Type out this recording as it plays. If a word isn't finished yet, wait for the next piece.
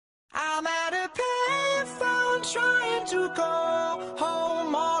I'm at a payphone trying to call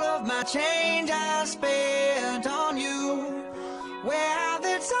home. All of my change I spent on you. Where have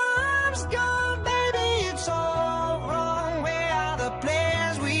the times gone, baby? It's all wrong. Where are the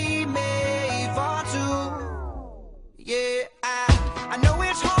plans we made for two? Yeah, I know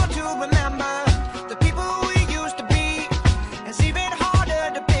it's hard to remember the people we used to be. It's even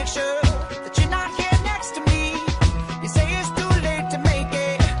harder to picture that you're not here next to me. You say it's too late to make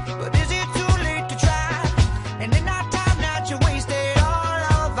it, but is it too late to try? And in our time that you wasted, all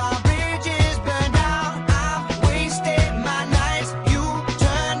of our bridges burned down. I've wasted my nights, you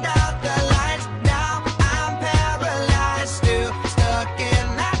turned out the lights. Now I'm paralyzed, still stuck in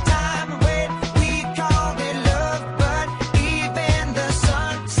that time when we called it love. But even the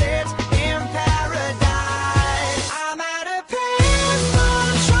sun sets in paradise. I'm at a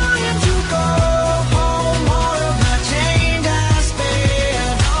payphone trying to go home. All of my change I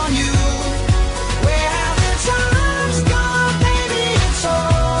spent on you. Where have the times gone, baby? It's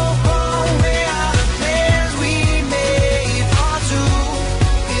all wrong. Where are the plans we made for two?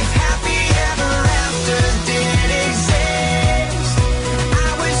 If happy ever after did exist, I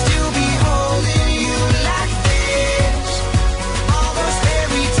would still be holding you like this. All those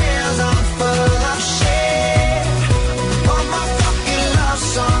fairy tales are full of shit. On my fucking love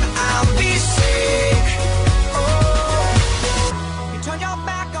song, I'll be sick. Oh, you turned your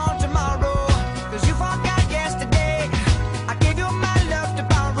back on tomorrow, 'cause you forgot yesterday. I gave you my love to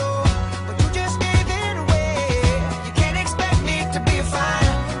borrow, but you just gave it away. You can't expect me to be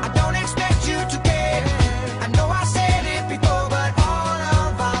fine, I don't expect you to care. I know I said it before, but all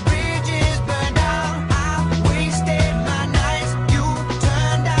of our bridges burned down. I wasted my nights, you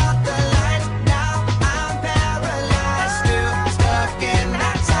turned out the lights. Now I'm paralyzed, still stuck in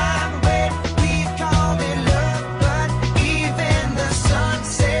that time when we called it love. But even the sun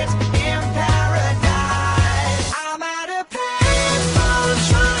sets in paradise. I'm at a payphone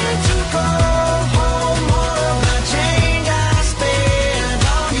trying to go home. All of my change I spent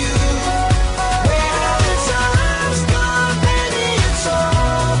on you. Where have the times gone, baby? It's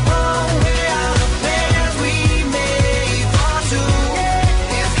all wrong. Where are the plans we made for two?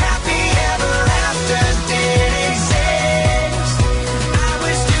 If happy ever after did exist, I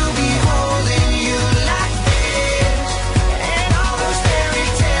would still be holding you like this. And all those fairy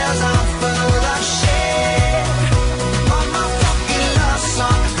tales are full of shit. On my fucking love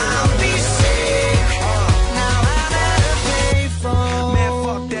song, I'll be sick. Now I'm at a payphone. Man,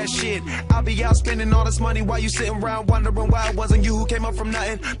 fuck that shit. I'll be out spending all this money while you sitting around wondering why it wasn't you who came up from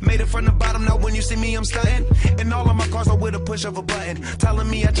nothing. Made it from the bottom, now when you see me, I'm stunting. And all of my cars are with a push of a button. Telling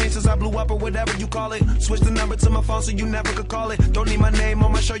me I changed since I blew up or whatever you call it. Switch the number to my phone so you never could call it. Don't need my name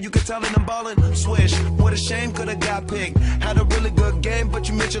on my show, you can tell it I'm ballin'. Swish, what a shame, could've got picked. Had a really good game, but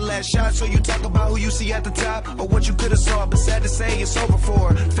you missed your last shot. So you talk about who you see at the top or what you could've saw. But sad to say, it's over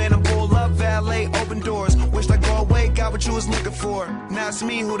for. Phantom pull up, valet, open doors. Wished I go away, got what you was looking for. Now it's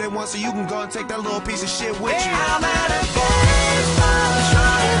me who they want, so you can go and take that little piece of shit with you. I'm at a payphone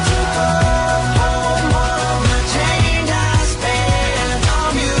trying to go